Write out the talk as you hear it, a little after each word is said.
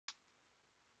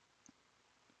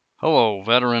Hello,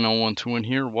 Veteran 012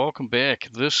 here. Welcome back.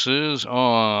 This is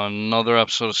another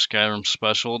episode of Skyrim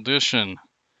Special Edition.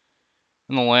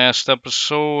 In the last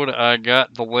episode, I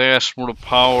got the last word of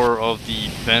power of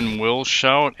the Ben Will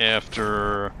shout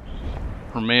after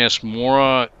Hermaeus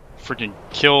Mora freaking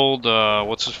killed,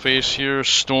 what's his face here?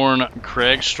 Storn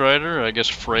Cragstrider. I guess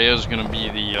Freya's gonna be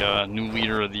the new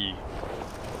leader of the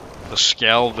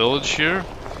Skal village here.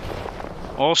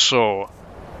 Also,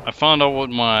 I found out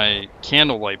what my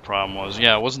candlelight problem was.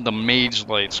 Yeah, it wasn't the mage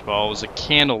light spell, it was a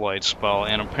candlelight spell.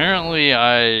 And apparently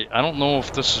I don't know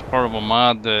if this is part of a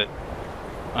mod that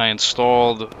I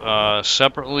installed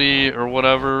separately or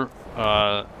whatever,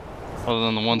 other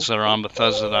than the ones that are on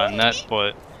Bethesda.net,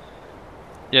 but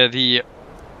yeah, the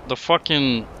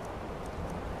fucking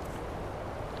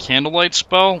candlelight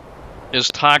spell is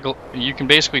toggle. You can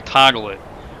basically toggle it.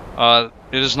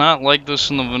 It is not like this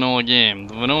in the vanilla game.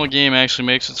 The vanilla game actually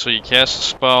makes it so you cast a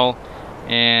spell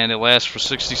and it lasts for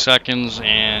 60 seconds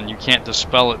and you can't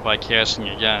dispel it by casting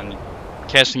it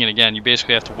again. You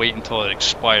basically have to wait until it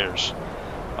expires.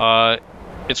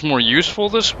 It's more useful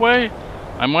this way.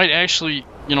 I might actually,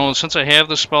 since I have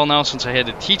this spell now, since I had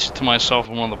to teach it to myself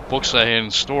in one of the books I had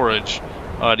in storage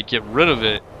to get rid of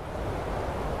it,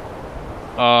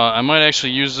 I might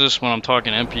actually use this when I'm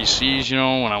talking NPCs,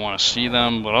 when I want to see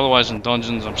them, but otherwise in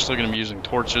dungeons I'm still going to be using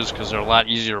torches because they're a lot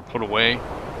easier to put away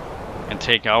and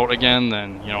take out again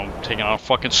than, taking out a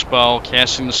fucking spell,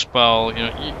 casting the spell,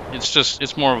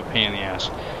 it's more of a pain in the ass.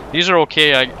 These are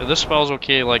okay, this spell's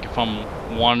okay, like if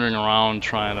I'm wandering around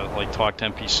trying to, like, talk to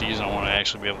NPCs and I want to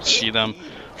actually be able to see them,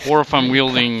 or if I'm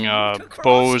wielding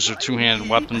bows or two-handed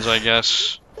weapons, I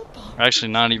guess.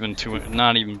 Actually, not even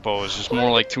bows. It's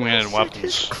more like two-handed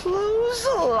weapons.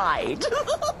 Well,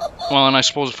 and I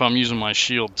suppose if I'm using my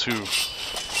shield too,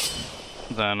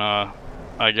 then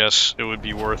I guess it would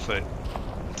be worth it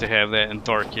to have that in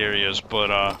dark areas. But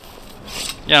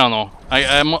yeah, I don't know.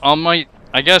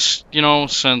 I guess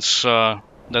since that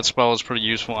spell is pretty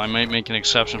useful, I might make an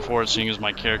exception for it, seeing as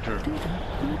my character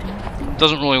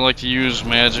doesn't really like to use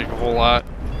magic a whole lot.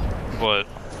 But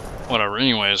whatever.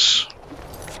 Anyways.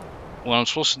 What I'm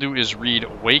supposed to do is read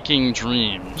Waking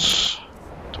Dreams.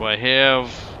 Do I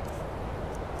have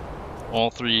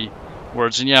all three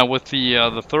words? And yeah, with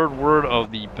the third word of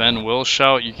the Ben Will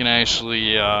shout, you can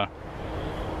actually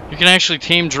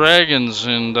tame dragons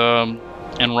and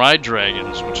ride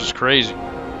dragons, which is crazy.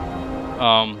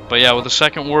 But yeah, with the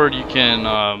second word, you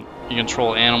can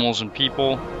control animals and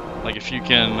people. Like if you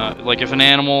can, like if an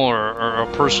animal or a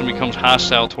person becomes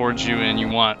hostile towards you and you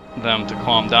want them to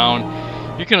calm down,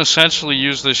 you can essentially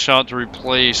use this shout to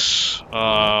replace,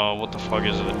 what the fuck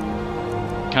is it?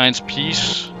 Kind's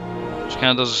Peace, which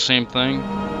kind of does the same thing.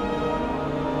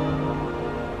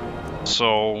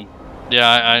 So, yeah,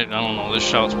 I don't know, this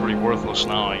shout's pretty worthless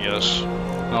now, I guess,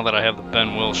 now that I have the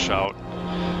Ben Will shout.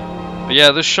 But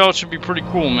yeah, this shout should be pretty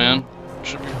cool, man.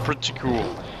 Should be pretty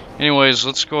cool. Anyways,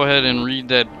 let's go ahead and read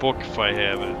that book if I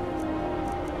have it.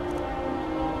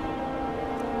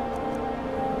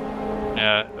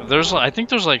 Yeah, I think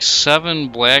there's like 7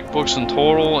 black books in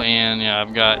total, and yeah,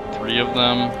 I've got 3 of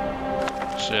them.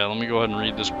 So yeah, let me go ahead and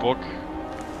read this book.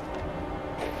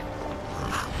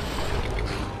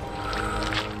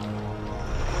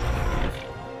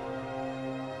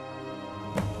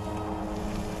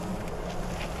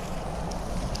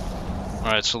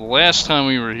 Alright, so the last time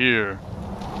we were here,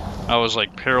 I was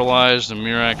like paralyzed and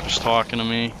Miraak was talking to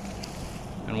me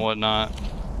and whatnot.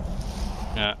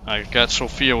 Yeah, I got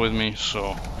Sophia with me,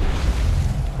 so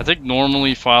I think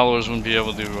normally followers wouldn't be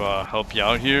able to help you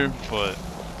out here, but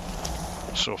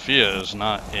Sophia is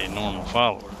not a normal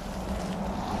follower.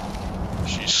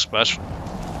 She's special.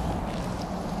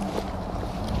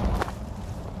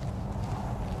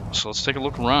 So let's take a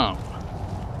look around.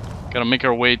 Gotta make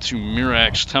our way to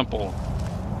Miraak's temple.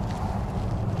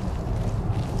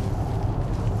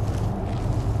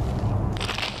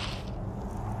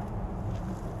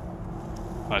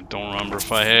 I don't remember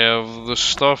if I have this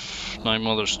stuff. Night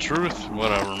Mother's Truth.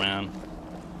 Whatever, man.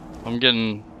 I'm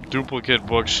getting duplicate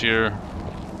books here.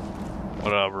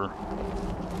 Whatever.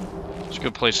 It's a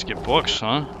good place to get books,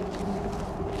 huh?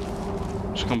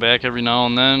 Just come back every now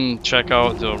and then, check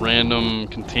out the random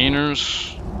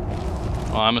containers.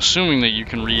 I'm assuming that you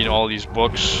can read all these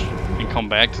books and come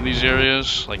back to these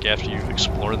areas, like after you've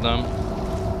explored them.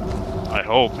 I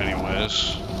hope,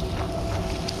 anyways.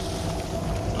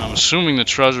 I'm assuming the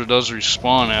treasure does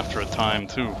respawn after a time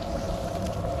too,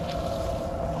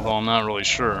 although I'm not really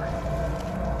sure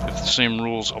if the same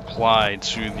rules apply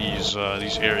to these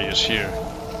areas here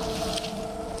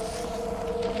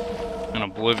in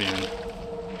Oblivion.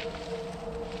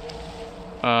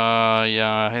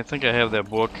 Yeah, I think I have that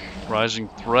book. Rising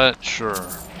Threat, sure,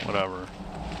 whatever.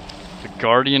 The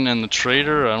Guardian and the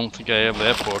Traitor, I don't think I have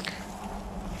that book.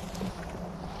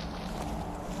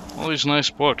 All these nice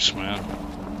books, man.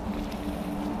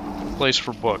 Place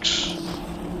for books.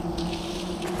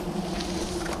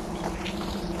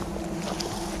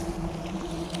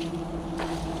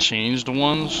 Changed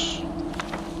ones?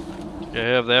 I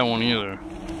have that one either.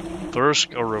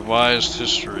 Thirsk, a Revised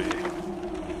History.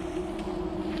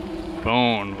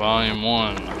 Bone, Volume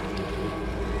 1.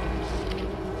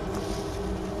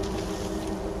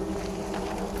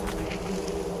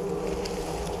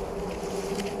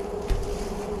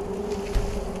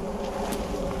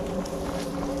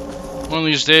 One of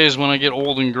these days when I get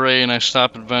old and gray and I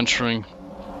stop adventuring,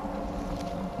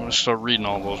 I'm gonna start reading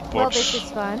all those books. Well, this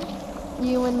is fun.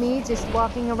 You and me just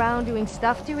walking around doing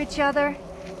stuff to each other.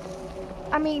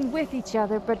 I mean, with each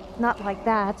other, but not like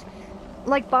that.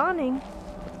 Like bonding.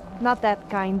 Not that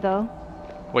kind, though.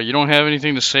 What, you don't have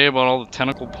anything to say about all the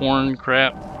tentacle porn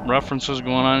crap references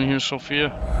going on in here, Sophia?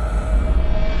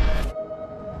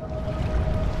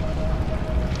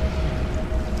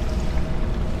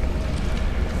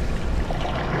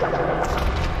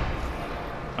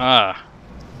 Ah.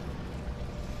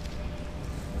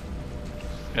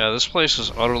 Yeah, this place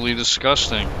is utterly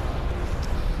disgusting.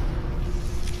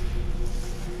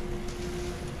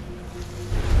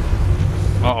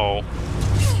 Uh-oh.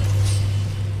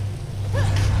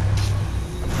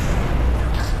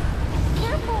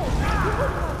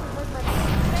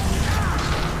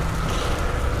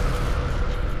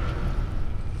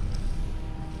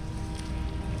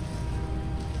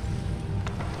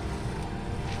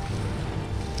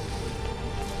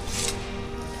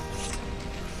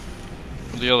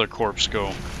 Where'd the other corpse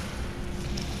go?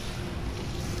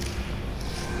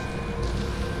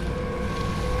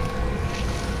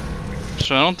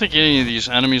 So I don't think any of these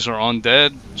enemies are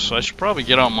undead, so I should probably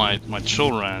get out my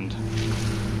chill rend.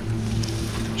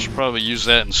 I should probably use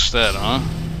that instead, huh?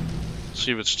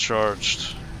 See if it's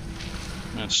charged.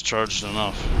 It's charged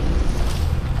enough.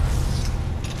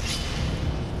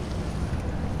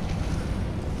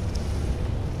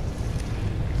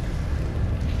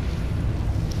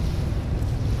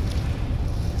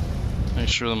 Make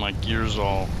sure that my gear's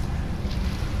all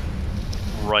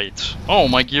right. Oh,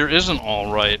 my gear isn't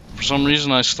all right. For some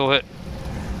reason I still hit.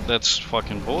 That's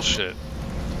fucking bullshit.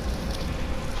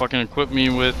 Fucking equip me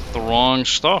with the wrong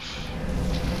stuff.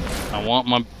 I want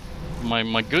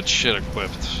my good shit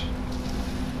equipped.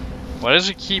 Why does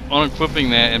it keep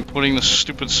unequipping that and putting the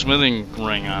stupid smithing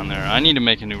ring on there? I need to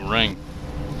make a new ring.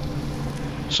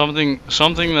 Something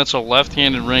that's a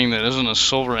left-handed ring that isn't a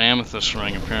silver amethyst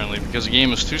ring, apparently, because the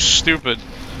game is too stupid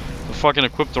to fucking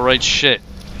equip the right shit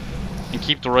and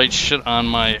keep the right shit on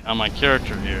my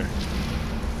character here.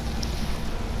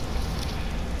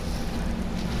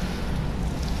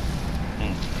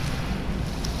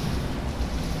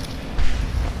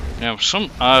 Yeah, for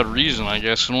some odd reason, I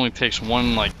guess it only takes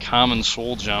one like common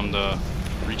soul gem to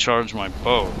recharge my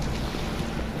bow.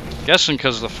 Guessing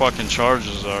because the fucking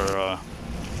charges are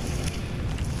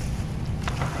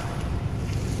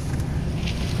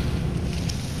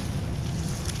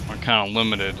kind of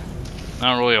limited.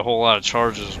 Not really a whole lot of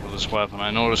charges with this weapon.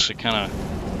 I notice it kind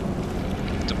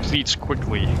of depletes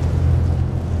quickly.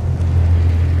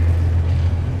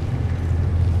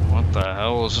 What the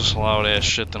hell is this loud ass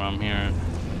shit that I'm hearing?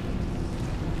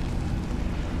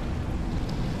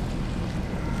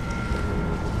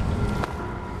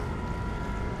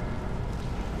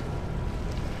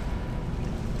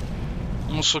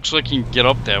 Almost looks like you can get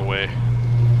up that way.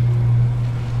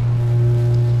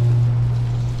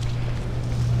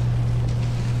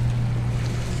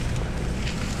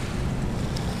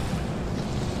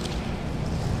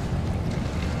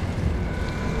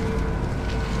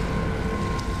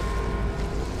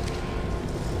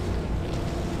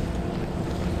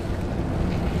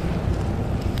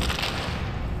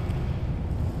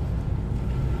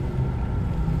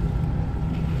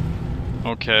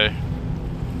 Okay.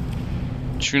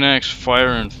 Tunak's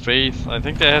Fire and Faith. I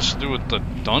think that has to do with the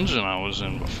dungeon I was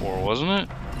in before, wasn't it?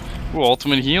 Ooh,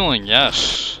 Ultimate Healing,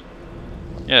 yes.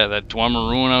 Yeah, that Dwemer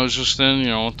Ruin I was just in, you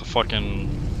know, with the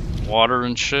fucking water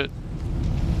and shit.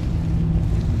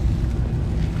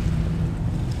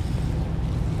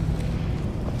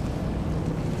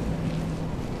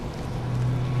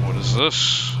 What is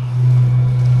this?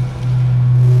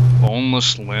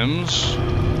 Boneless limbs?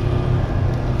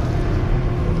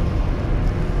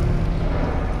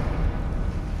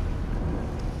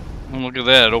 And look at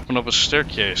that, it opened up a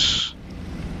staircase.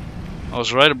 I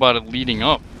was right about it leading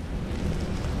up.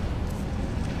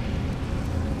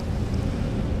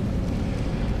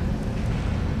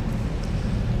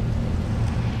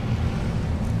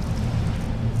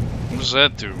 does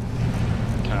that do?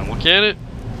 Can I look at it?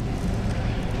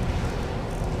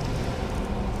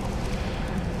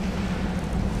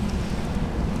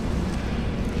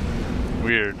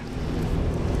 Weird.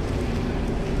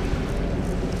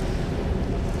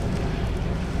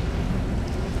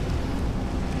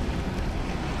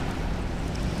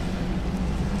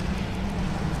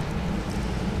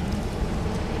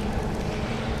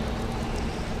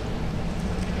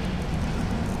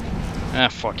 Ah,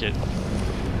 fuck it.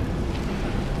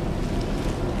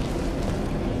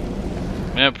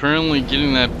 Yeah, apparently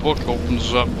getting that book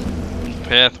opens up a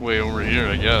pathway over here,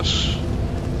 I guess.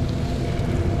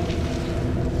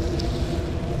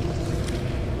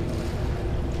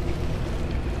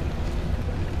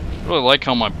 I really like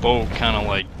how my bow kind of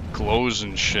like glows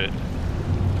and shit.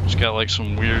 It's got like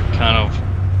some weird kind of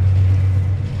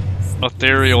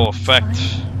ethereal effect.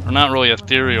 Or not really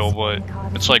ethereal, but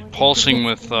it's like pulsing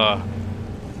with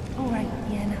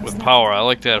power. I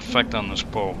like that effect on this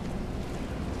bow.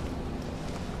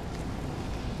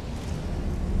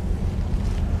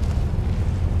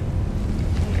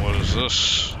 What is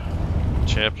this?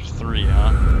 Chapter 3,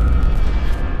 huh?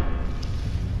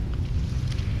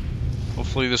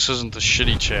 Hopefully this isn't the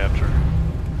shitty chapter.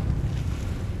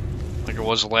 Like it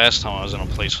was the last time I was in a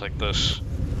place like this.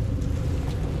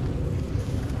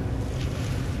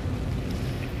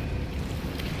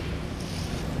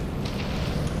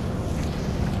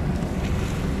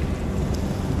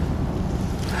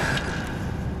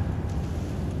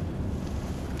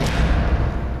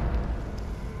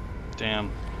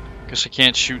 Damn. Guess I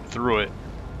can't shoot through it.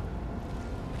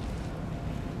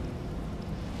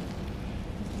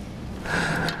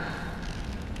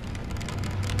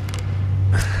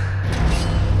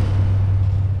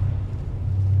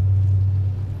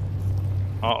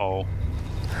 Uh-oh.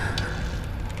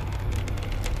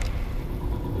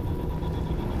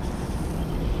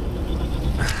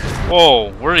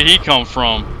 Whoa, where did he come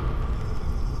from?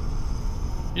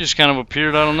 He just kind of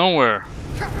appeared out of nowhere.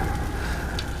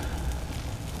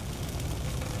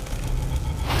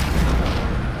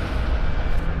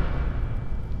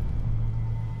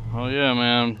 Oh yeah,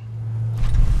 man.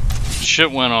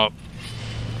 Shit went up.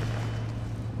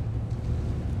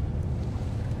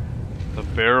 The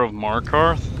Bear of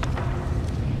Markarth?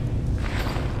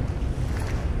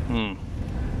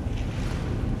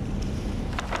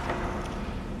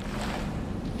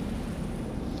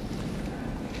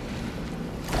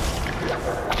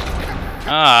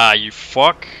 Ah, you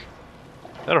fuck.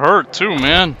 That hurt too,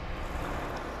 man.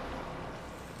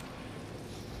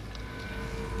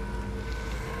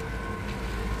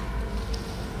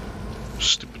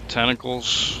 Stupid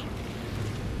tentacles.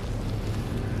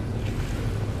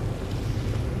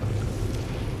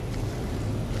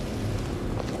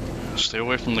 Stay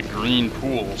away from the green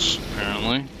pools,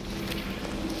 apparently.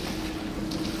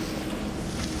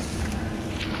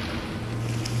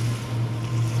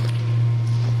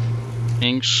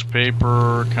 Inks,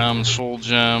 paper, common soul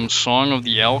gem, Song of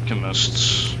the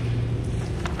Alchemists.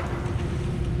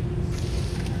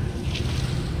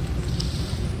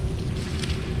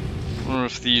 I wonder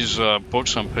if these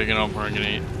books I'm picking up are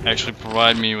going to actually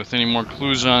provide me with any more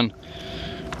clues on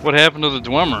what happened to the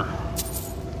Dwemer.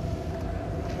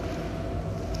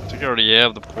 I think I already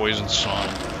have the poison song.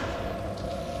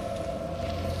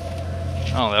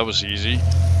 Oh, that was easy.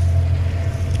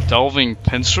 Delving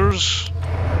pincers?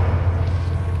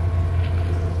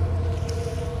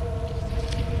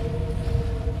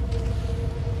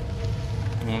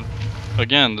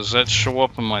 Again, does that show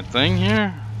up in my thing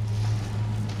here?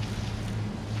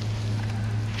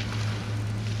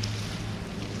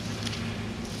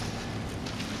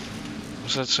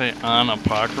 Does that say on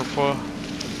Apocrypha?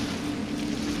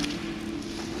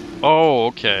 Oh,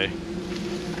 okay.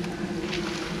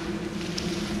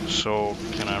 So,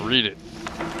 can I read it?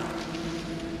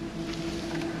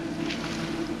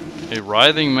 A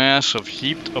writhing mass of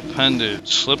heaped appendage,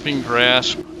 slipping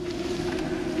grasp,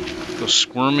 the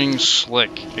squirming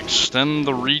slick, extend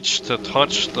the reach to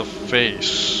touch the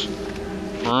face,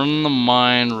 burn the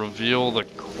mind, reveal the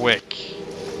quick.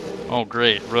 Oh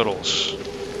great, riddles.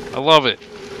 I love it.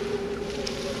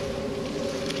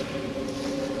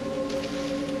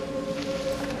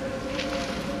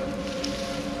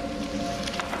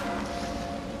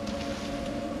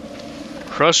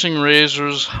 Crushing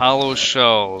razors, hollow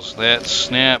shells, that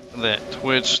snap, that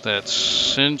twitch, that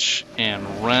cinch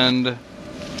and rend,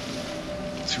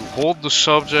 to hold the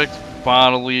subject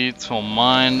bodily till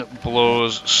mind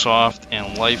blows soft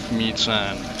and life meets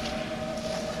end.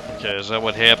 Okay, is that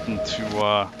what happened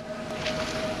to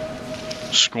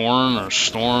Scorn or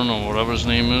Storn or whatever his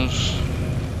name is?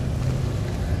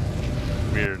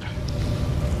 Weird.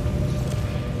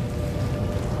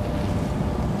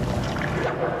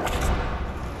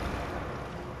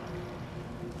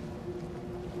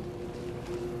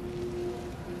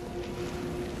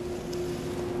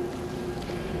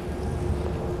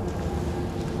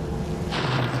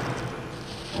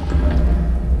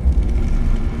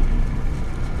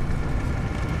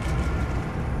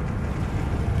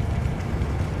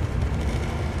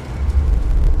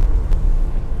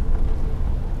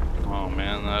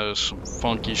 There's some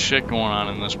funky shit going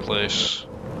on in this place.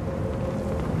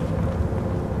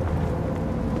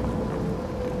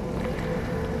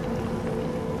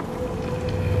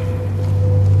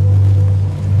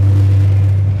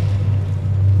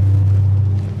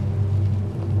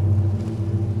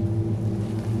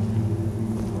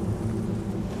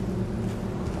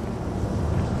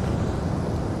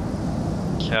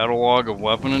 Catalog of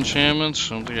weapon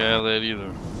enchantments? I don't think I have that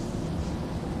either.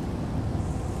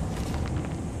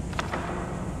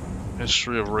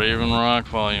 History of Raven Rock,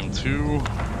 Volume 2.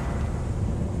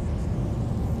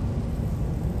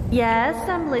 Yes,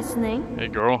 I'm listening. Hey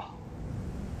girl.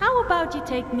 How about you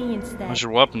take me instead? How's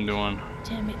your weapon doing?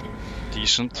 Damn it.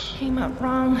 Decent. Came out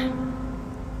wrong.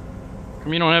 How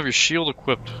come you don't have your shield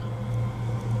equipped?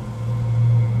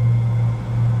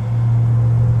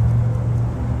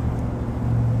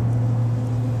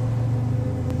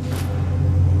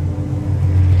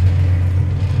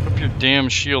 Damn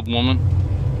shield, woman.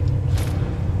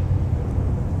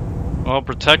 I'll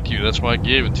protect you, that's why I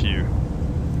gave it to you.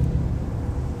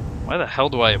 Why the hell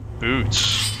do I have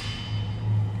boots?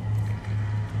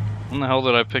 When the hell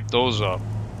did I pick those up?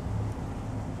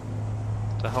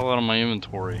 Get the hell out of my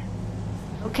inventory.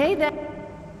 Okay then.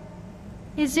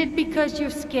 Is it because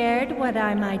you're scared what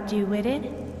I might do with it?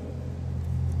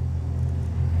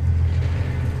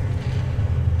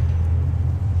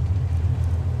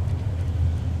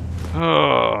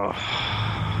 Oh,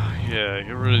 yeah,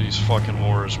 get rid of these fucking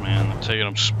ores, man. They're taking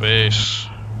up space.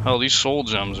 Hell, these soul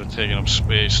gems are taking up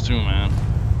space too, man.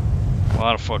 A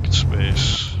lot of fucking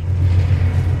space.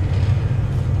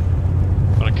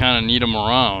 But I kinda need them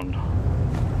around.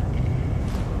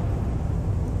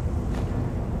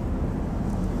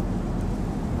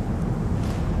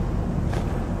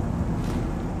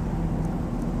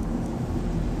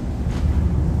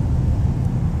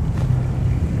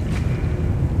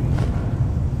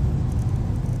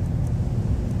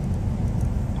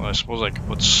 I suppose I could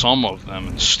put some of them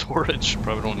in storage.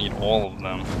 Probably don't need all of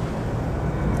them.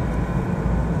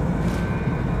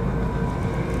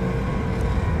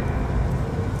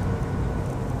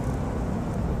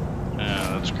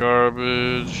 Yeah, that's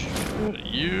garbage. Get rid of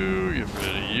you, get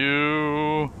rid of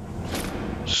you.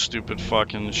 Stupid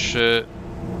fucking shit.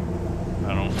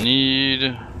 I don't need.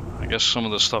 I guess some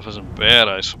of the stuff isn't bad,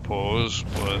 I suppose,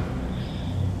 but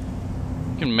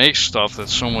you can make stuff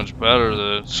that's so much better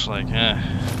that it's like,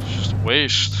 it's just a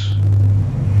waste.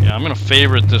 Yeah, I'm gonna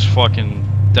favorite this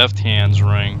fucking Deft Hands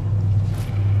ring.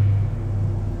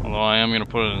 Although I am gonna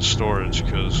put it in storage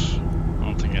because I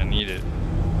don't think I need it.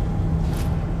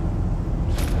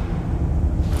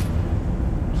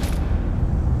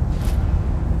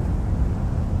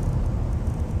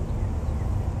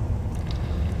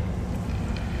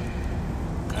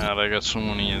 God, I got so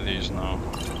many of these now.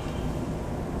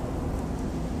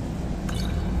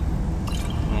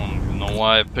 I don't even know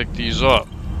why I picked these up.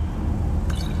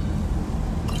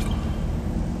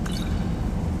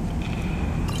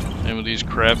 Same with these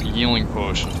crappy healing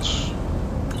potions.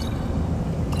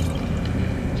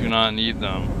 Do not need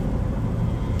them.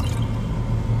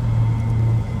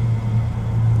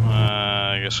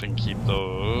 I guess I can keep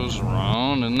those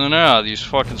around. And then, these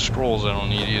fucking scrolls I don't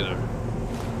need either.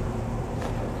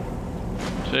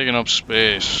 Taking up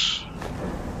space.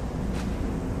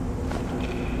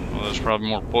 Well, there's probably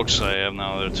more books I have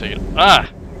now that are taking.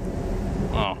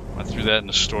 Oh, I threw that in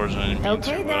the storage and I didn't mean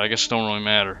to, but I guess it don't really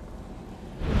matter.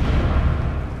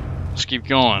 Let's keep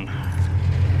going.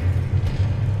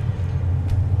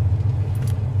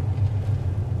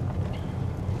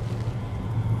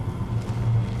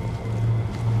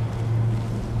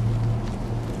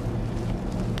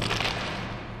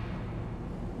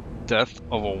 Death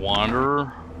of a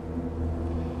Wanderer.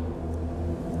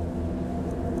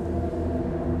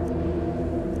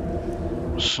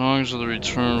 Songs of the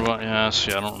Return. Yeah,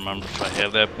 see, I don't remember if I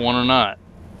have that one or not.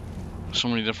 So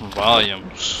many different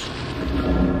volumes.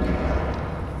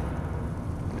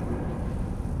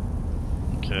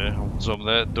 Okay, opens up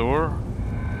that door.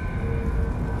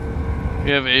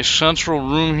 We have a central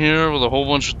room here with a whole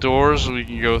bunch of doors that we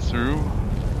can go through.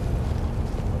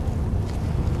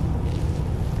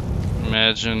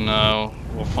 Imagine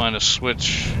we'll find a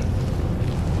switch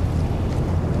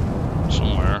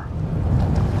somewhere.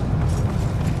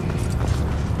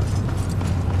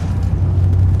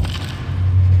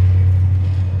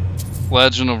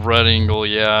 Legend of Red Eagle,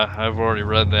 yeah, I've already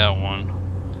read that one.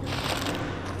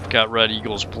 Got Red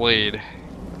Eagle's blade.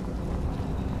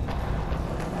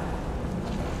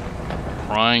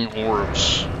 Prying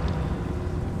orbs.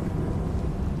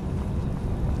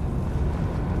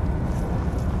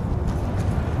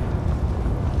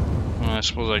 I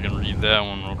suppose I can read that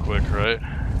one real quick, right?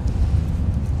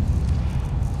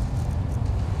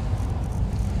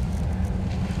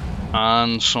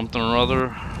 on something or other.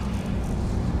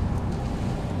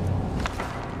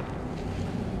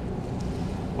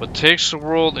 What takes the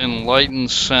world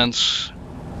enlightened sense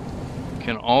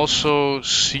can also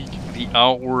seek the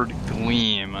outward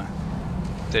gleam.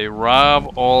 They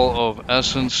rob all of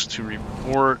essence to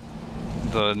report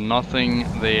the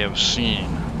nothing they have seen.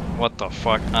 What the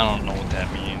fuck? I don't know what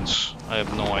that means. I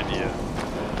have no idea.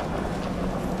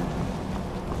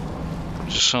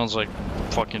 It just sounds like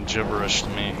fucking gibberish to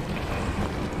me.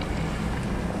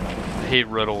 I hate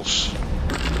riddles.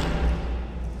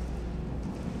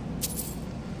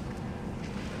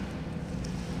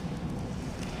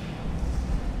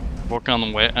 Book on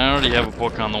the web. I already have a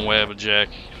book on the web, Jack.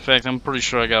 In fact, I'm pretty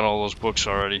sure I got all those books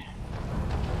already.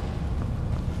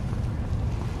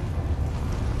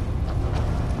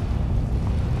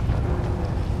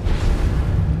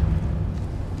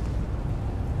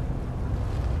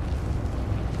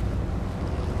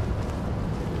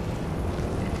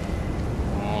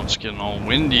 Oh, it's getting all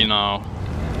windy now.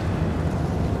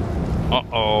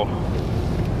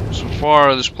 Uh-oh. So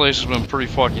far, this place has been pretty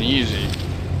fucking easy.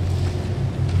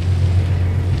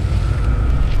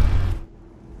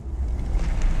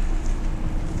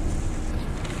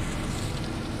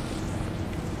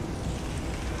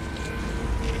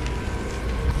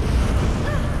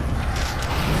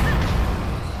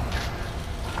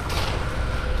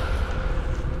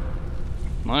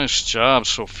 Nice job,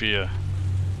 Sophia.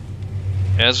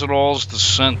 Azadol's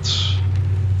Descent.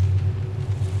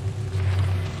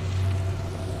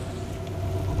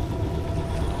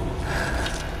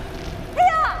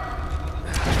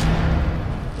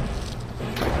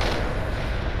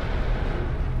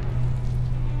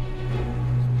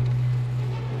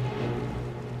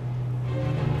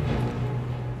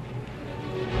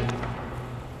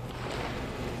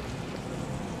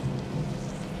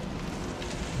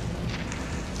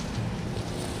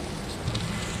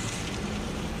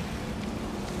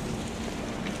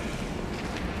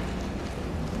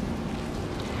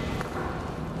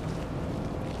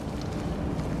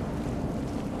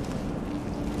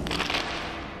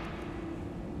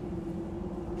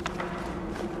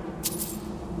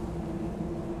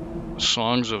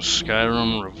 Songs of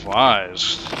Skyrim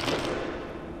revised.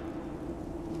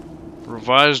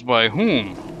 Revised by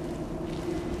whom?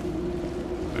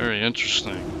 Very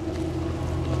interesting.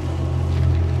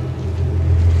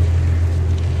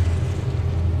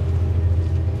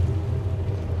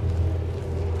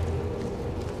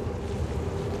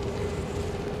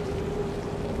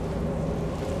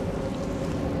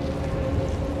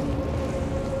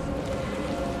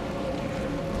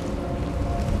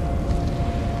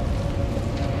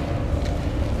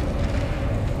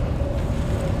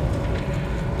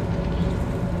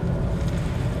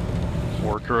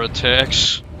 Worker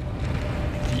attacks,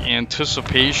 the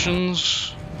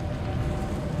anticipations.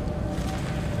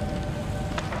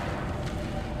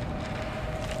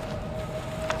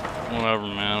 Whatever,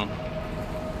 man.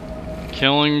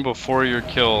 Killing before you're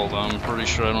killed. I'm pretty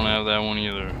sure I don't have that one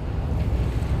either.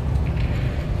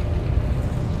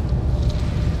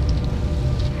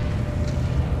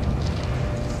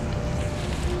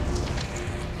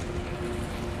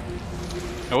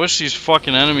 I wish these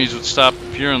fucking enemies would stop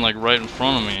appearing like right in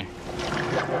front of me.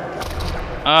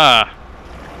 Ah!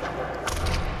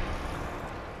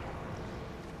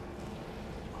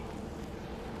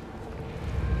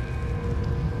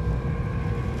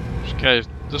 This guy,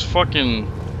 this fucking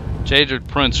Jaded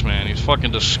Prince, man, he's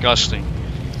fucking disgusting.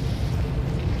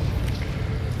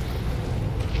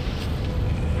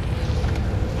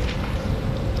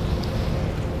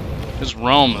 His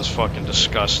realm is fucking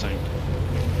disgusting.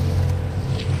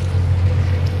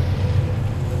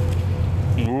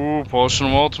 Ooh, Potion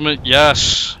of Ultimate.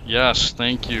 Yes. Yes.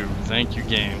 Thank you. Thank you,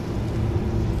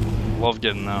 game. Love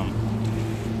getting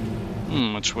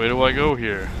them. Which way do I go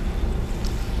here?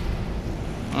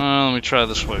 Let me try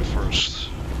this way first.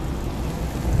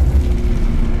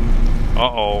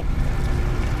 Uh-oh.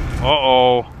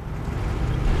 Uh-oh.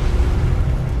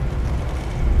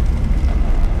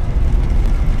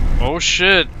 Oh,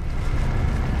 shit.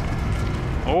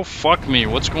 Oh, fuck me.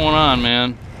 What's going on,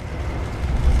 man?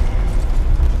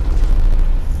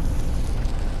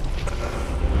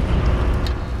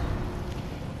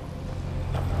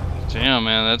 Damn,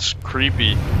 man, that's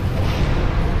creepy.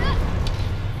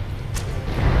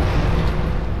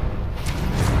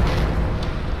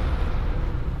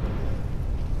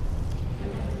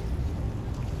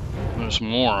 There's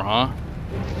more, huh?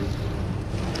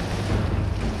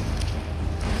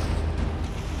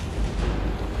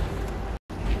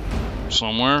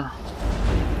 Somewhere.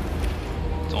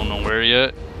 Don't know where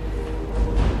yet.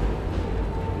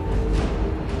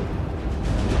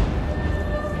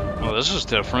 Oh, this is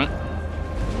different.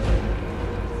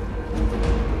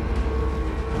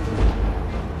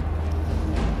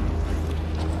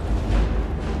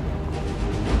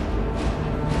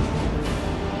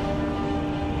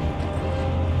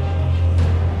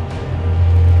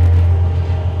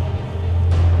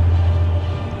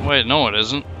 Wait, no it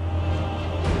isn't.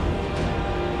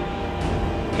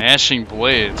 Gnashing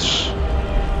blades.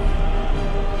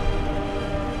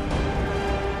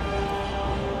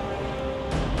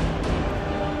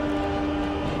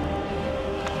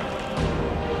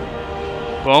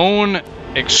 Bone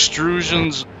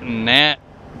extrusions,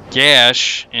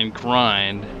 gash and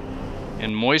grind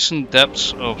in moistened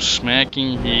depths of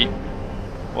smacking heat.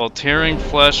 While tearing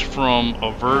flesh from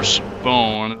averse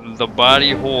bone, the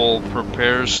body whole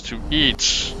prepares to eat.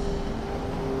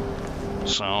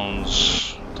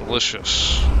 Sounds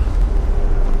delicious.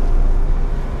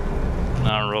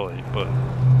 Not really, but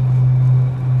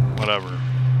whatever.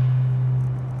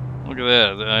 Look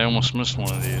at that, I almost missed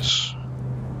one of these.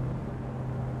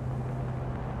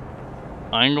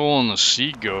 Angle and the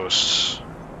Sea Ghosts.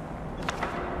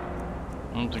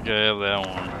 I don't think I have that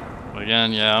one. But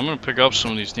again, yeah, I'm gonna pick up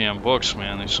some of these damn books,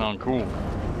 man. They sound cool.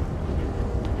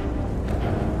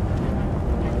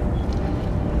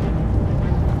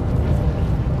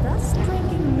 Does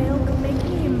drinking milk make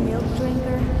me a milk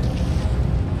drinker?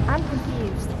 I'm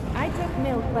confused. I drink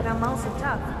milk, but I'm also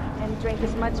tough, and drink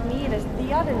as much meat as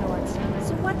the other Nords.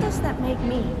 So what does that make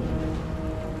me?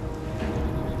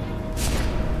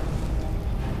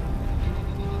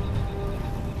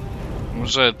 What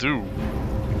does that do?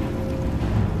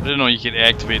 I didn't know you could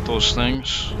activate those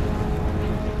things.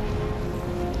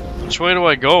 Which way do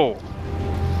I go?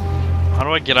 How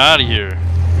do I get out of here?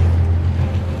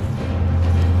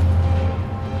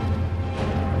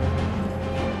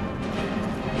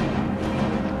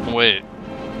 Wait.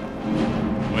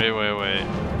 Wait.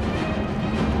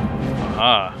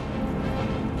 Aha.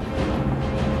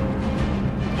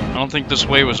 I don't think this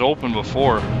way was open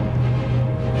before.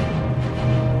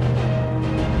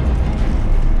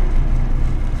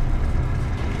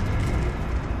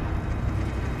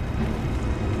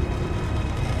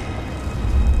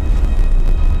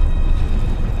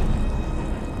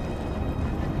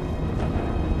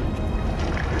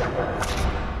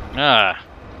 Ah.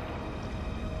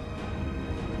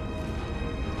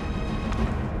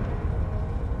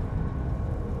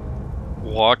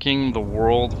 Walking the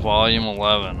World, Volume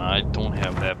 11. I don't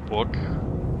have that book.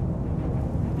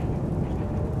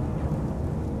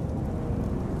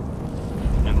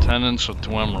 Intendants of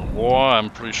Dwemer Law. I'm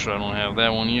pretty sure I don't have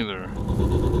that one either.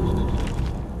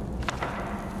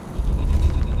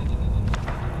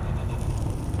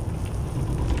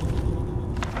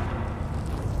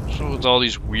 So with all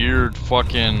these weird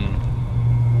fucking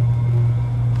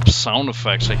sound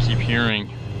effects I keep hearing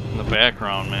in the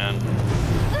background, man.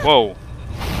 Whoa.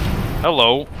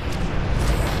 Hello.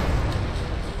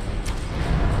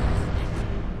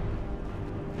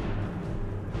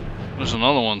 There's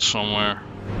another one somewhere.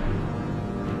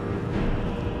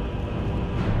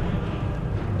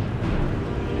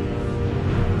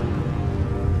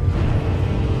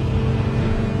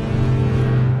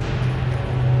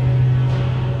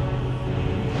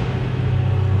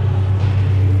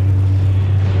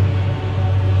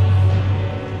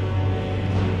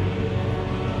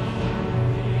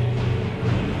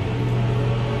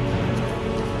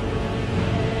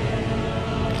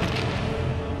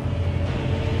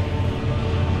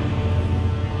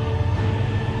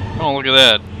 Oh, look at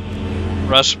that.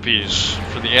 Recipes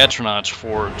for the Atronauts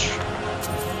Forge.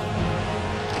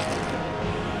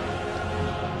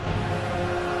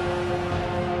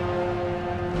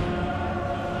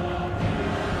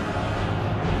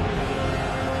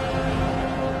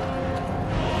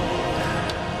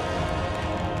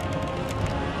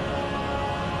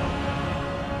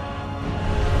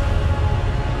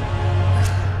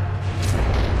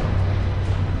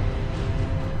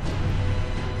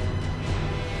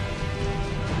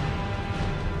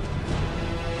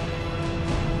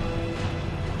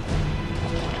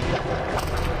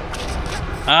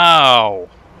 Ow!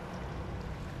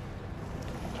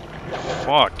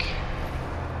 Fuck.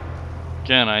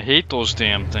 Again, I hate those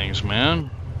damn things, man.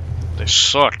 They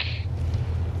suck.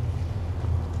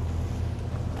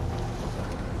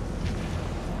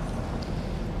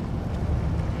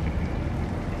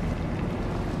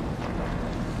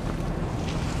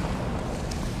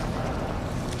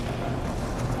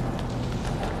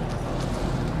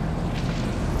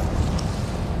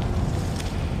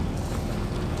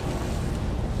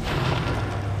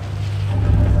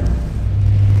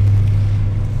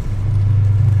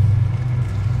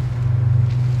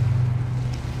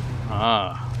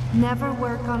 never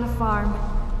work on a farm.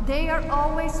 They are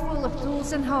always full of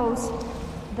tools and hoes.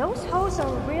 Those hoes are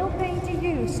a real pain to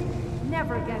use.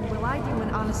 Never again will I do an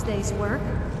honest day's work.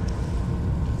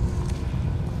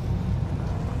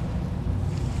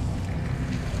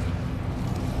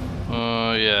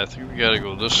 Yeah, I think we gotta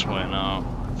go this way now.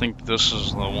 I think this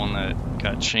is the one that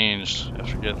got changed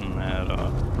after getting that,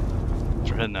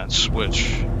 after hitting that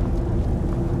switch.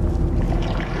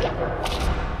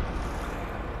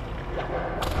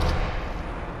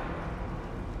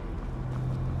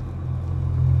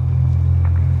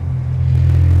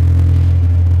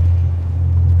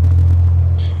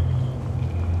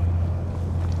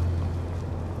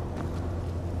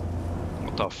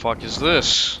 What the fuck is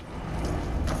this?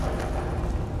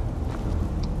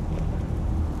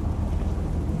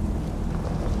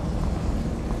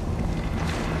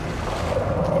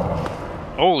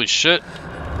 Holy shit.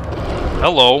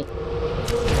 Hello.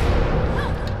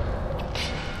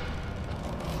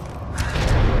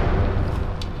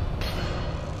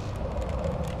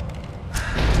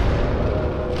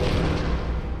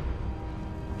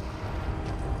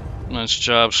 Nice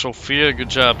job, Sophia. Good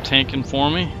job tanking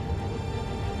for me.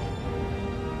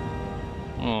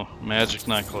 Oh, magic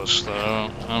necklace. I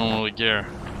don't really care.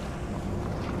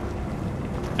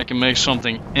 I can make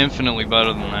something infinitely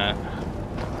better than that.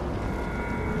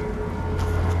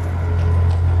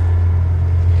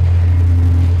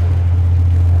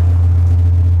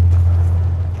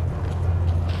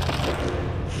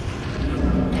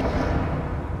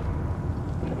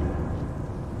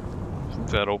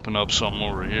 That opened up something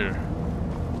over here.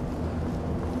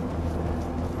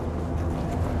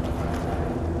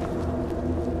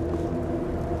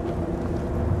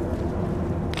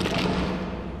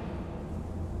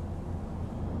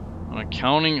 An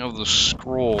accounting of the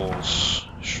scrolls.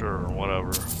 Sure,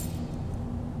 whatever.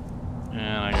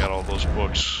 And I got all those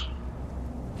books.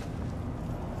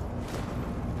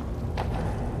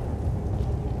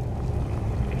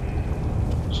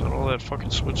 Is that all that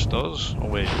fucking switch does? Oh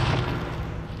wait.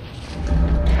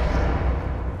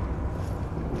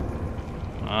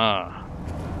 Ah.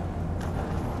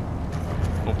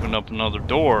 Opened up another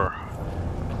door.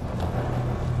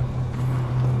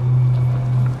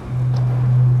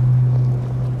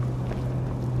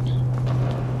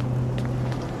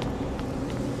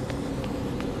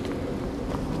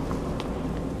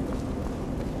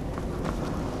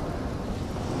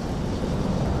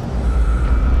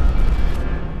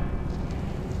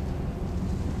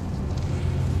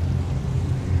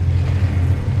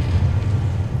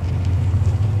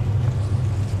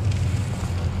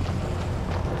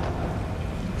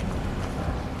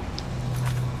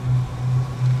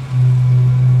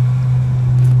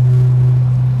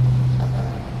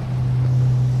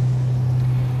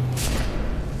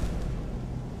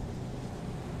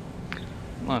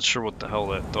 Not sure what the hell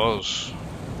that does.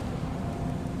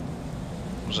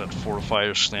 Was that fortify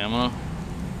your stamina?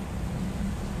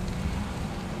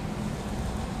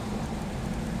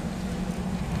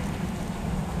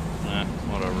 Eh,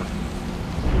 whatever.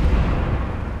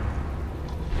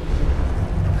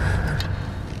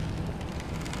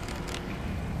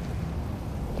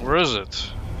 Where is it?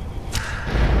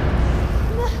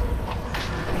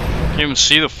 Can't even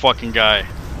see the fucking guy.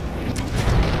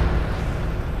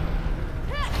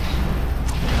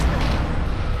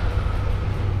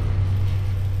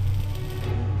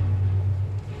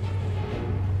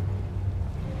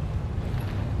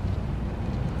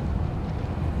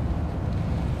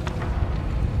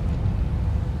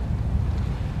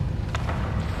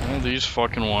 These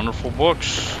fucking wonderful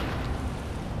books.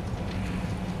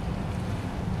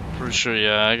 Pretty sure,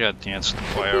 yeah, I got Dance to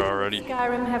Fire already.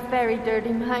 Skyrim have very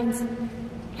dirty minds.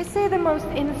 I say the most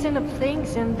innocent of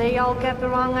things and they all get the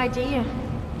wrong idea.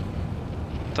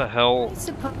 What the hell?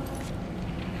 What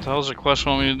the hell's the quest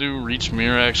want me to do? Reach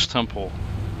Miraak's temple.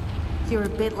 You're a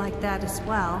bit like that as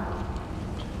well.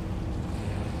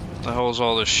 What the hell is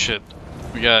all this shit?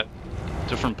 We got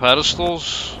different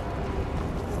pedestals?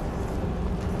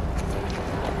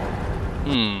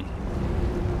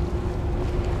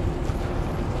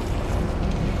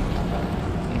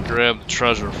 Grab the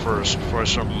treasure first before I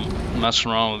start messing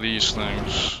around with these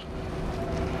things.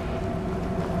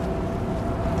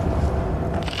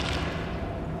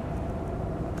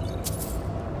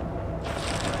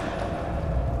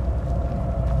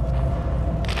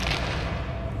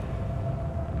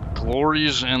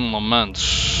 Glories and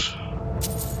Laments.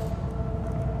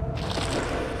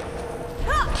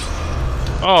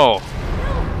 Oh,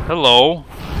 hello.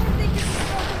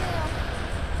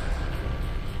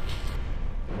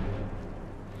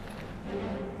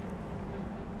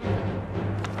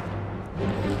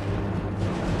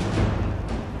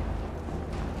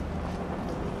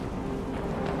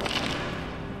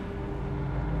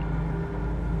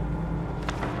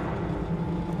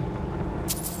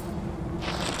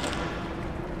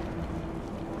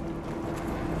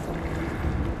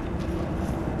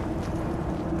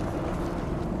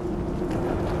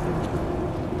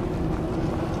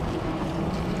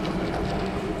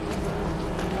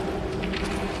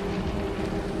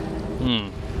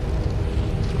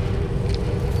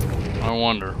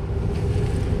 wonder.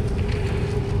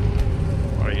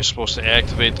 Are you supposed to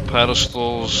activate the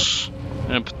pedestals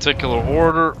in a particular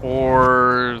order,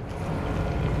 or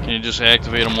can you just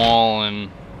activate them all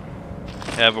and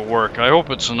have it work? I hope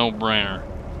it's a no-brainer.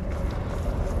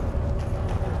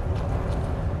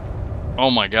 Oh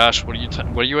my gosh, what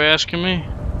are you asking me?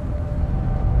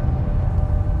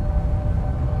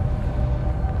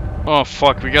 Oh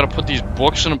fuck, we gotta put these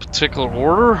books in a particular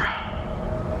order?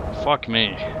 Fuck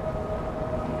me.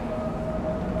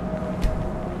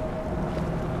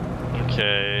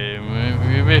 Okay,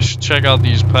 maybe I should check out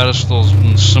these pedestals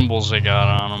and symbols they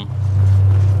got on them.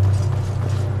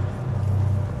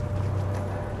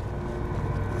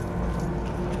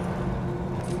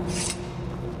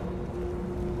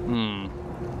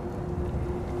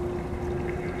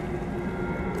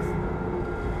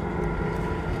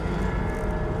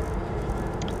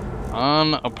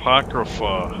 On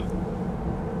Apocrypha.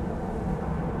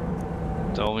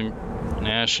 Delving,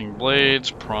 gnashing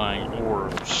blades, prying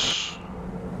orbs.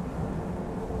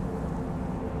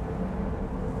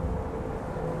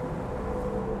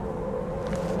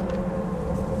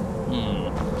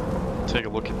 Take a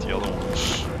look at the other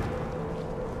ones.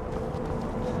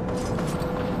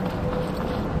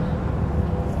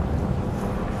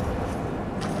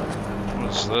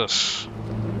 What's this?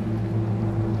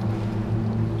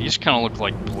 These kind of look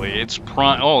like blades.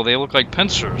 Oh, they look like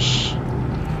pincers.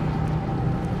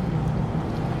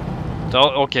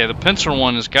 Okay, the pincer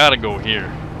one has got to go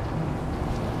here.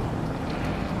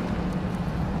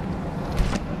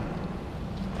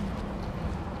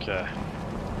 Okay.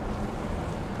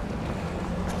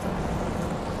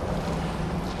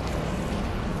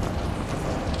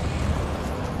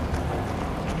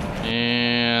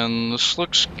 And this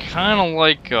looks kind of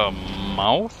like a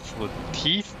mouth with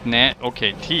teeth.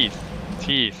 Okay, teeth.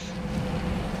 Teeth.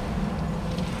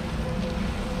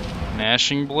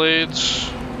 Gnashing blades.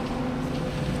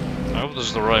 I hope this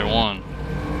is the right one.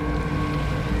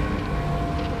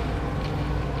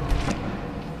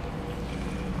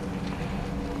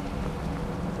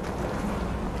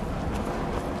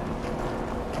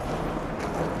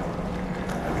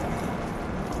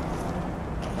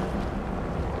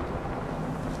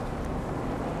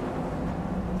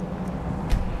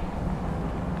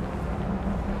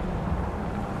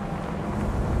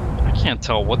 I can't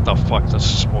tell what the fuck this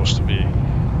is supposed to be.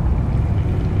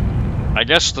 I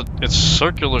guess it's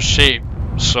circular shape,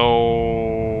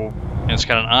 so and it's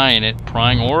got an eye in it.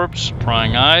 Prying orbs,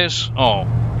 prying eyes. Oh,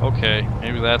 okay,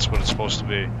 maybe that's what it's supposed to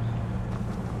be.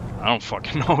 I don't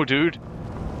fucking know, dude.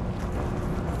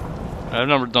 I've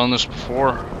never done this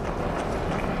before.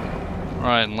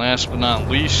 Alright, and last but not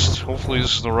least, hopefully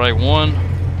this is the right one.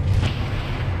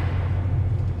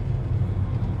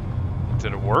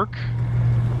 Did it work?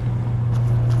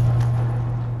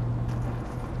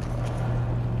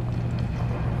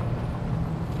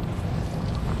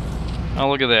 Oh,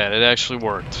 look at that. It actually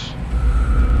worked.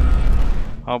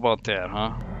 How about that,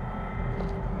 huh?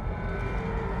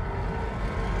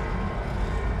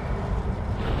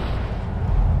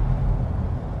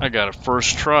 I got it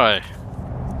first try.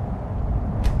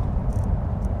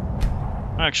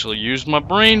 I actually used my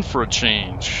brain for a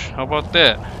change. How about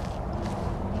that?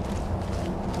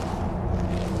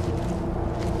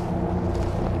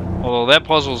 Although that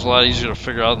puzzle is a lot easier to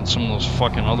figure out than some of those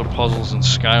fucking other puzzles in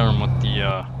Skyrim with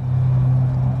the,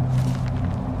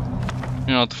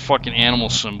 you know, the fucking animal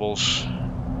symbols.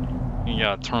 You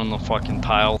gotta turn the fucking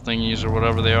tile thingies or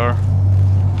whatever they are.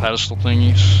 Pedestal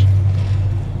thingies.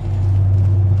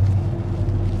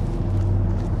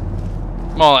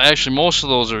 Well, actually, most of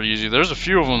those are easy. There's a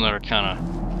few of them that are kind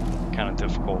of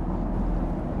difficult.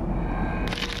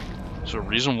 Is there a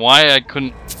reason why I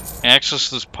couldn't access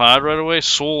this pod right away?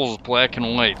 Souls, black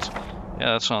and white.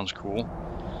 Yeah, that sounds cool.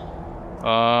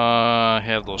 I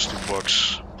have those two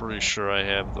books. Pretty sure I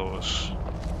have those.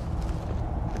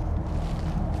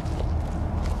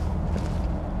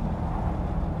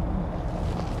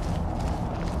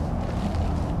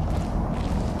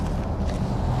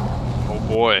 Oh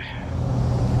boy.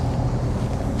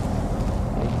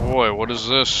 Boy, what is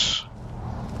this?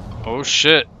 Oh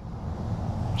shit.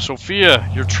 Sophia,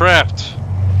 you're trapped.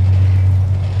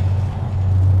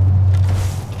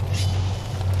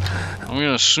 I'm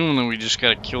gonna assume that we just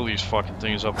gotta kill these fucking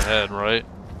things up ahead, right?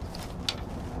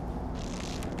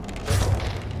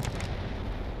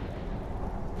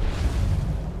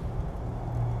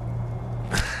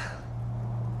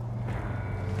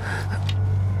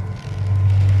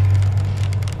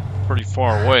 Pretty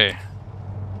far away.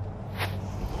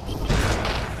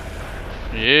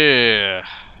 Yeah.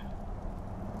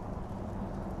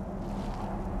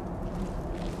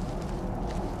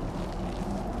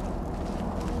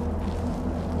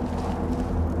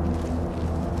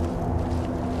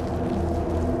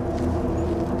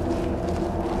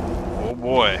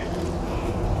 boy.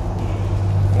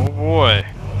 Oh boy.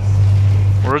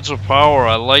 Words of power,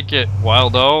 I like it.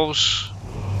 Wild elves.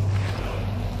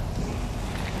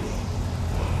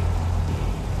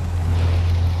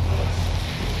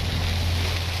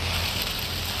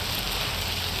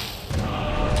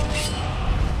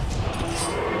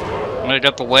 I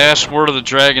got the last word of the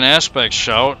dragon aspect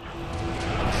shout.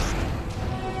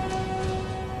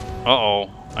 Uh-oh.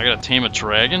 I gotta tame a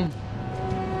dragon?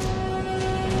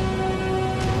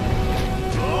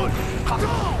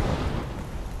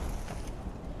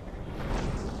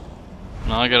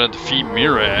 Now I gotta defeat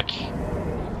Miraak. To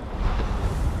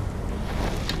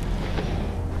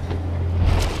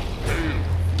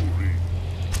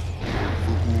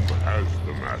whom has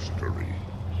the mastery?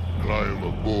 Climb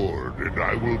aboard and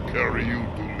I will carry you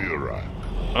to Miraak.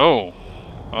 Oh.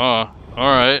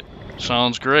 Alright.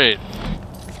 Sounds great.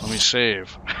 Let me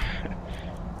save.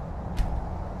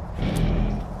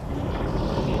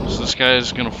 So this guy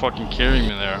is gonna fucking carry me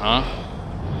there, huh?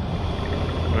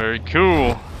 Very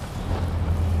cool.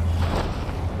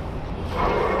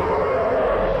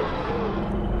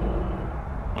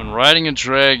 When riding a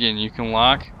dragon, you can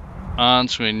lock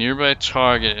onto a nearby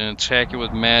target and attack it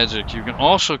with magic. You can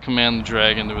also command the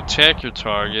dragon to attack your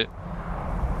target.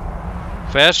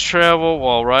 Fast travel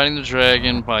while riding the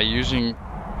dragon by using...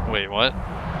 Wait, what?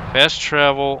 Fast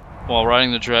travel while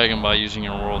riding the dragon by using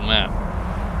your world map.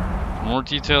 For more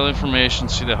detailed information,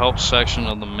 see the help section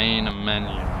of the main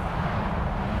menu.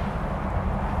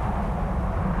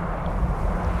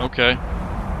 Okay.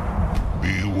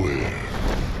 Beware.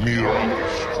 Miraak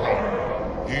is strong.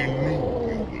 He knew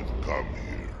you would come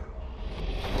here.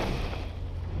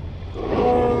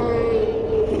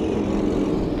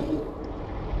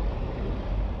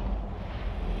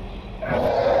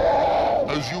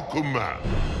 As you command.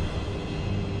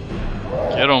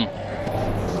 Get him.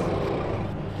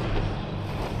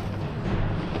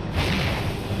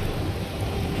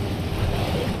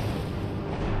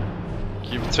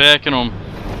 Keep attacking him.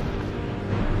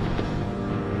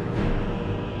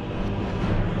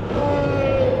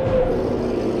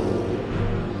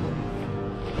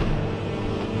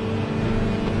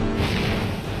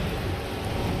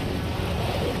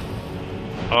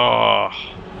 Oh.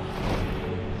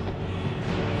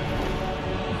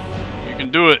 You can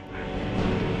do it.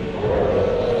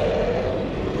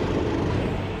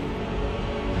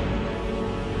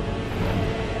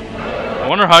 I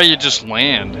wonder how you just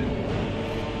land.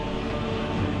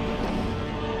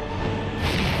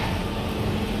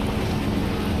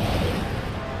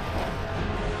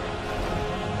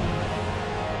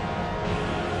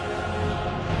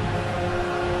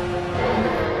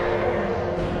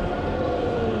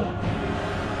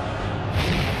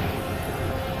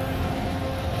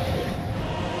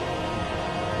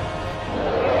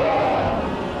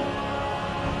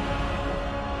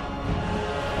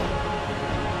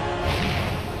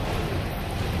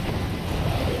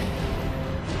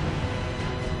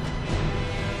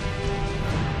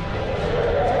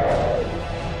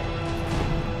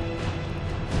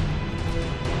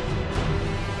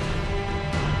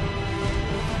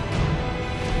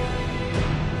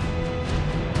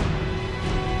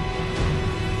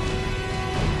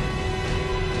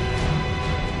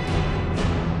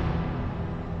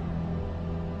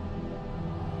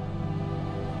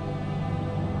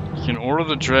 You can order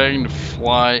the dragon to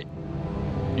fly.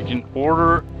 You can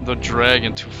order the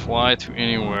dragon to fly to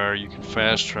anywhere. You can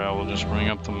fast travel. Just bring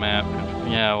up the map.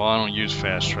 Yeah, well, I don't use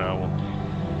fast travel.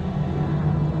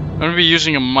 I'm going to be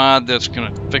using a mod that's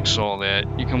going to fix all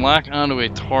that. You can lock onto a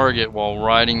target while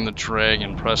riding the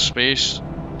dragon. Press space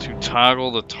to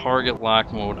toggle the target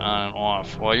lock mode on and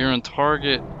off. While you're in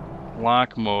target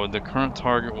lock mode, the current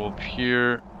target will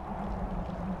appear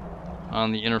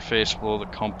on the interface below the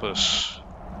compass.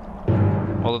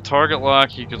 While the target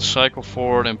lock, you can cycle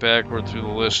forward and backward through the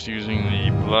list using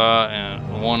the blah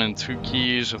and 1 and 2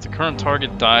 keys. If the current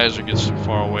target dies or gets too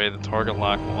far away, the target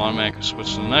lock will automatically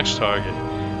switch to the next target.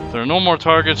 If there are no more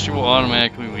targets, you will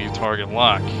automatically leave target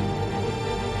lock. You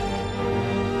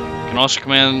can also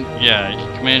command, you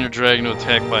can command your dragon to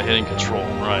attack by hitting control.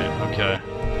 Right, okay.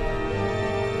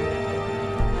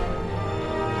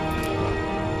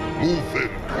 Move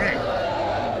and creep.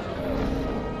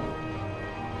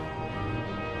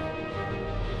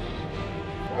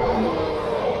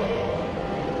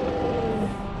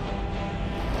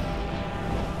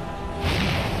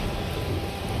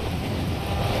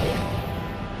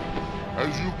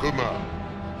 As you command,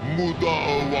 Muda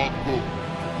Awako.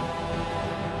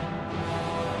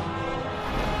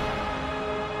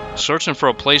 Searching for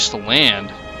a place to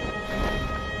land.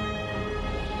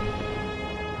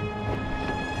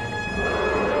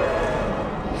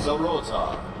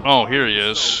 Oh, here he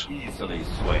is. So easily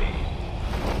swayed.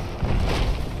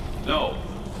 No,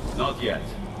 not yet.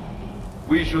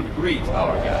 We should greet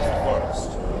our guest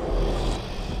first.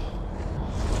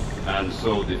 And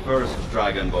so the first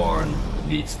Dragonborn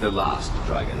meets the last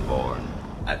Dragonborn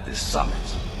at the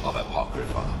summit of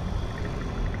Apocrypha.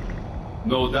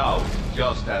 No doubt,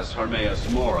 just as Hermaeus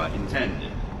Mora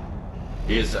intended.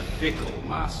 He is a fickle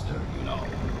master, you know.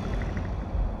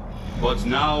 But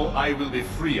now I will be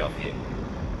free of him.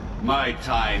 My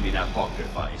time in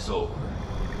Apocrypha is over.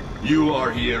 You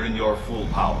are here in your full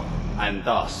power, and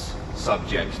thus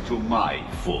subject to my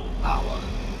full power.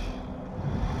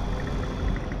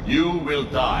 You will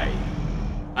die,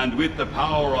 and with the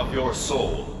power of your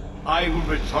soul, I will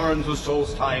return to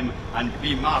Solstheim and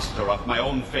be master of my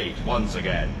own fate once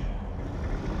again.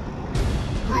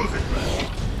 Cruising ready.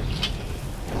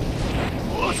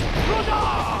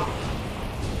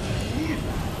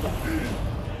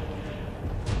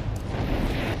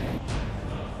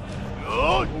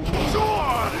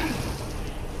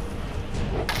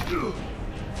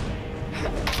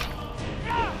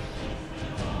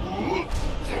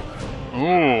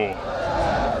 Ooh.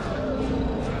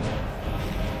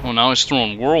 Oh, now he's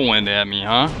throwing whirlwind at me,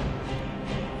 huh?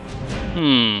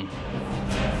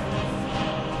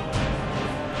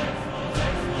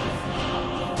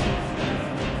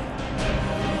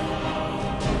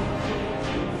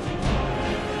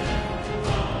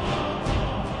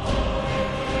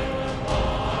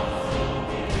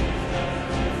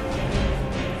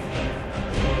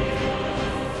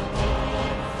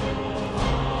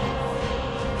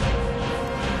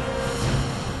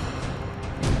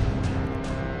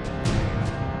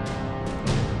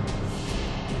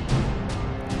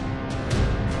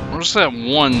 Where's that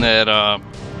one that,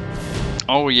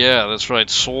 oh yeah, that's right,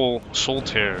 Soul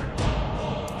Tear.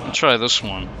 I'll try this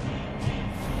one.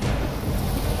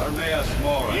 Hermaeus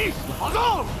Mora.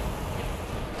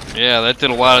 Yeah, that did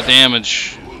a lot of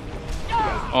damage.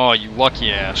 Oh, you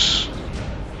lucky ass.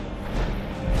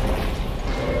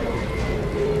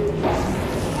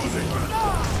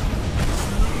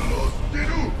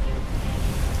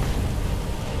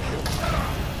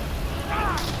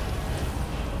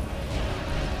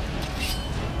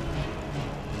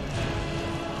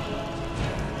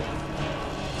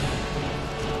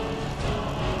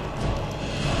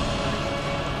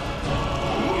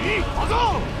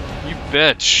 You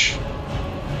bitch.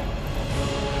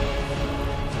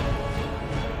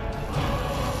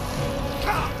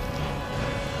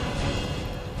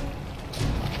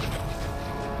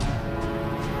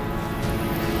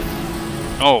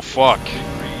 Oh fuck.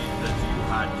 That you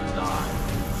had to die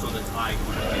so that I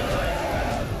could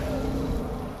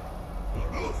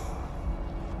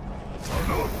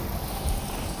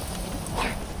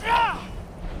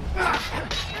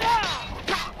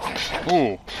be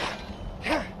Ooh.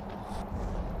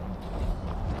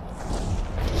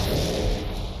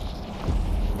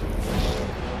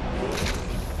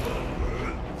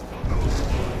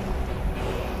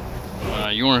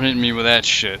 You weren't hitting me with that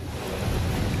shit.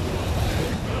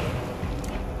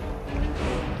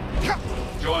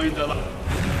 join the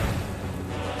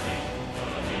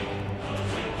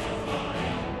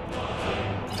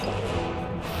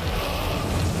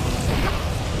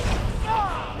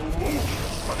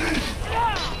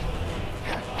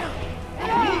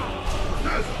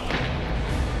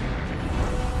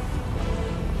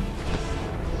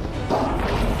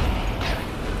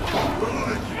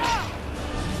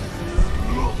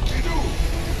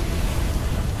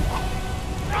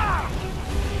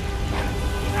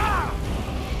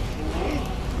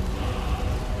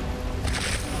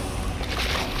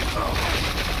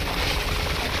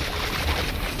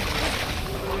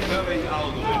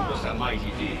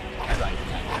mighty deed had I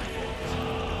planned.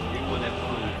 It would have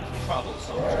proved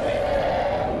troublesome to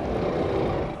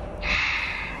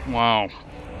me. Wow.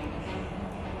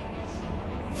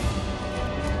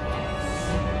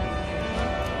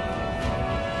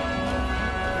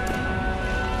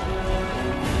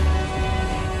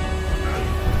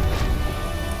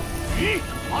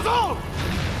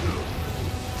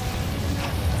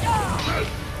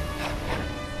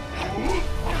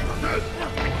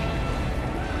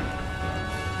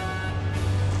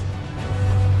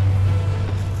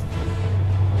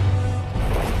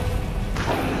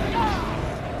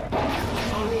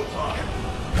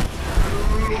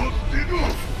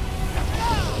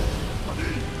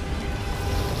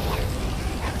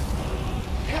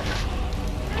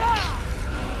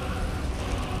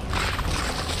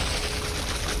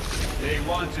 They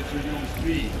wanted to use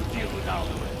me to deal with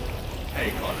Alduin.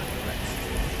 Take on it, friends.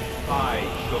 I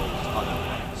chose other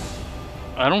paths.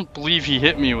 I don't believe he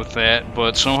hit me with that,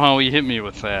 but somehow he hit me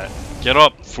with that. Get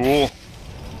up, fool.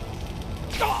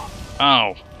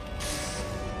 Ow.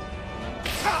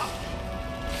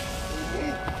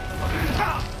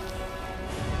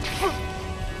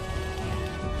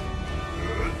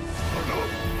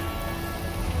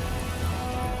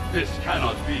 This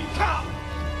cannot be.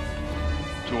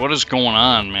 Dude, what is going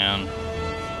on, man?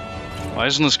 Why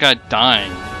isn't this guy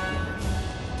dying?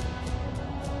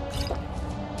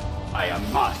 I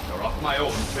am master of my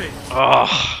own fate.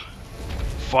 Ugh.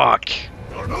 Fuck.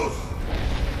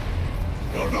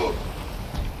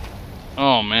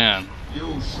 Oh, man.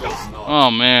 You should not.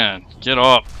 Oh, man. Get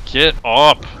up. Get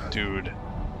up, dude.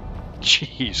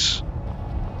 Jeez.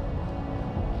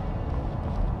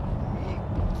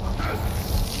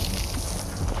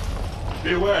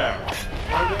 Beware.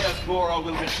 Miraak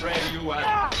will betray you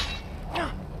and...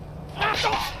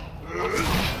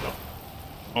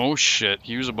 Oh shit,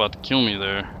 he was about to kill me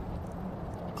there.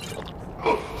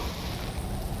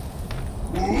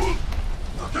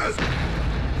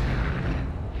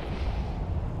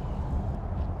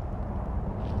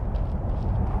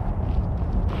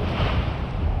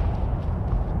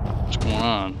 What's going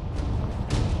on?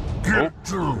 Get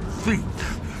to think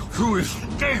to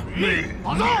escape me!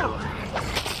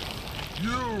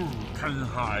 You can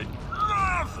hide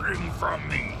nothing from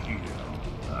me here.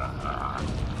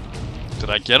 Did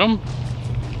I get him?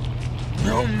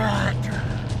 No matter.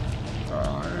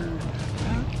 I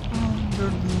am the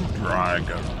new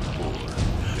Dragonborn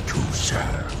to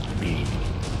serve me.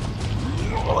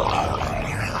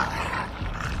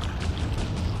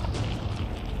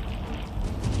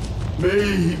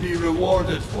 May he be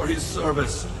rewarded for his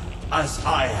service, as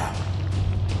I am.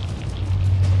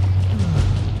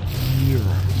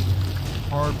 Miraak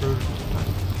harbors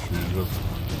flashes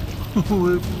of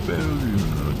rebellion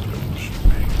against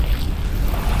me.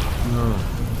 An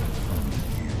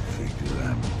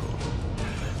example.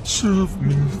 Serve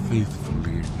me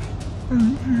faithfully,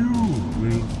 and you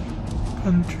will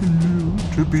continue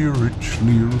to be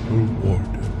richly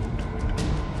rewarded.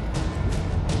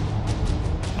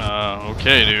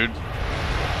 Okay, dude.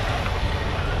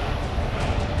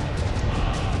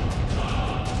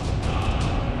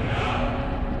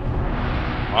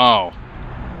 Wow.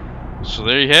 So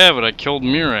there you have it. I killed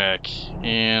Miraak,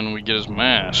 and we get his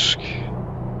mask.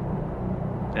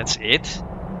 That's it?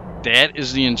 That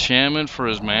is the enchantment for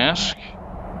his mask?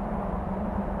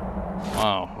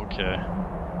 Wow, okay.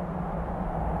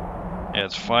 Yeah,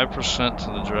 it's 5% to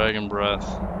the dragon breath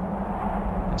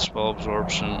and spell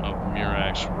absorption of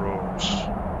Miraak's robes.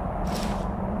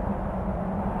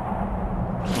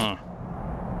 Huh.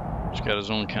 He's got his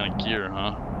own kind of gear,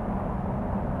 huh?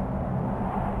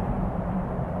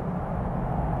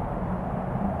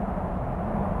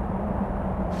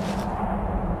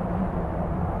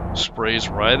 Sprays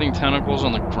writhing tentacles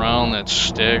on the ground that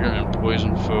stagger and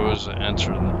poison foes that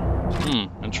enter them.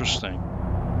 Interesting.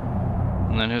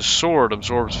 And then his sword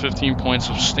absorbs 15 points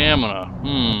of stamina.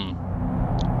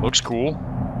 Looks cool.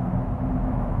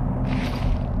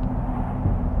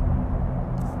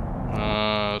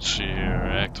 Let's see here.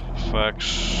 Active effects.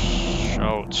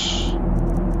 Shouts.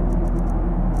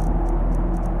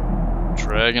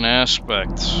 Dragon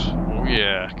aspect. Oh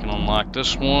yeah, can unlock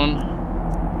this one.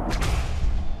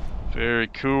 Very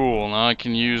cool. Now I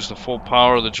can use the full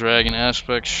power of the Dragon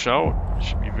Aspect Shout.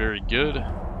 Should be very good.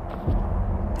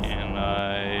 And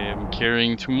I am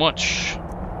carrying too much.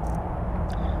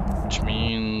 Which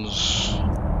means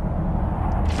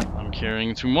I'm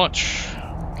carrying too much.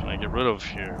 What can I get rid of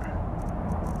here?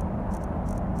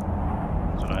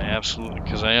 Did I absolutely...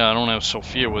 Because I don't have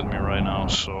Sophia with me right now,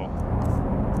 so...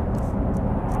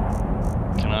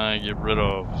 Can I get rid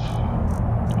of...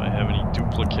 Do I have any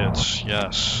duplicates?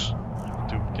 Yes.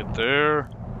 Duplicate there.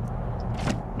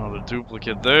 Another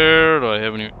duplicate there. Do I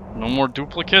have any... No more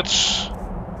duplicates?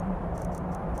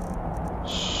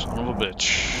 Son of a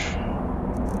bitch.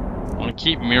 I want to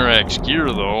keep Miraak's gear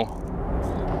though.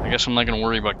 I guess I'm not going to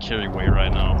worry about carry weight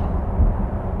right now.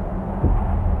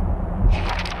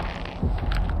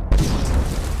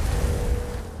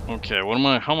 Okay, what am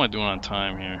I... How am I doing on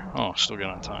time here? Oh, still good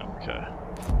on time. Okay.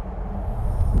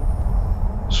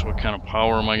 So what kind of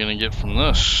power am I going to get from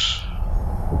this?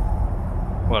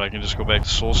 What, I can just go back to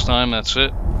Soul's time, that's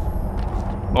it?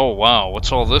 Oh wow,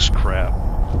 what's all this crap?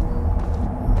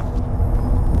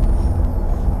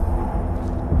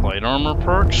 Light armor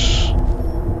perks?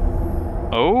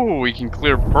 Oh, we can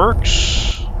clear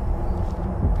perks.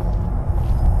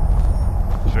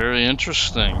 Very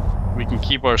interesting. We can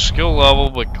keep our skill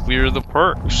level but clear the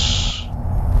perks.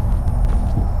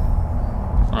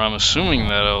 Or I'm assuming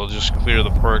that it'll just clear the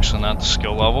perks and not the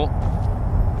skill level.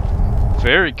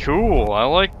 Very cool. I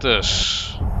like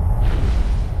this.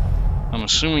 I'm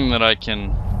assuming that I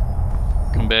can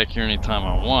come back here anytime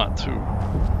I want to.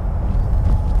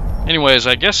 Anyways,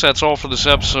 I guess that's all for this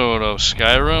episode of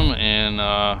Skyrim, and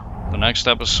the next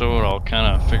episode I'll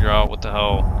kind of figure out what the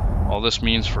hell all this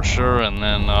means for sure, and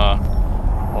then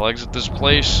I'll exit this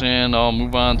place and I'll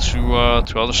move on to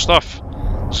other stuff.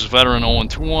 This is Veteran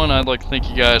 0121. I'd like to thank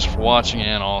you guys for watching,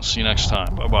 and I'll see you next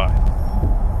time. Bye-bye.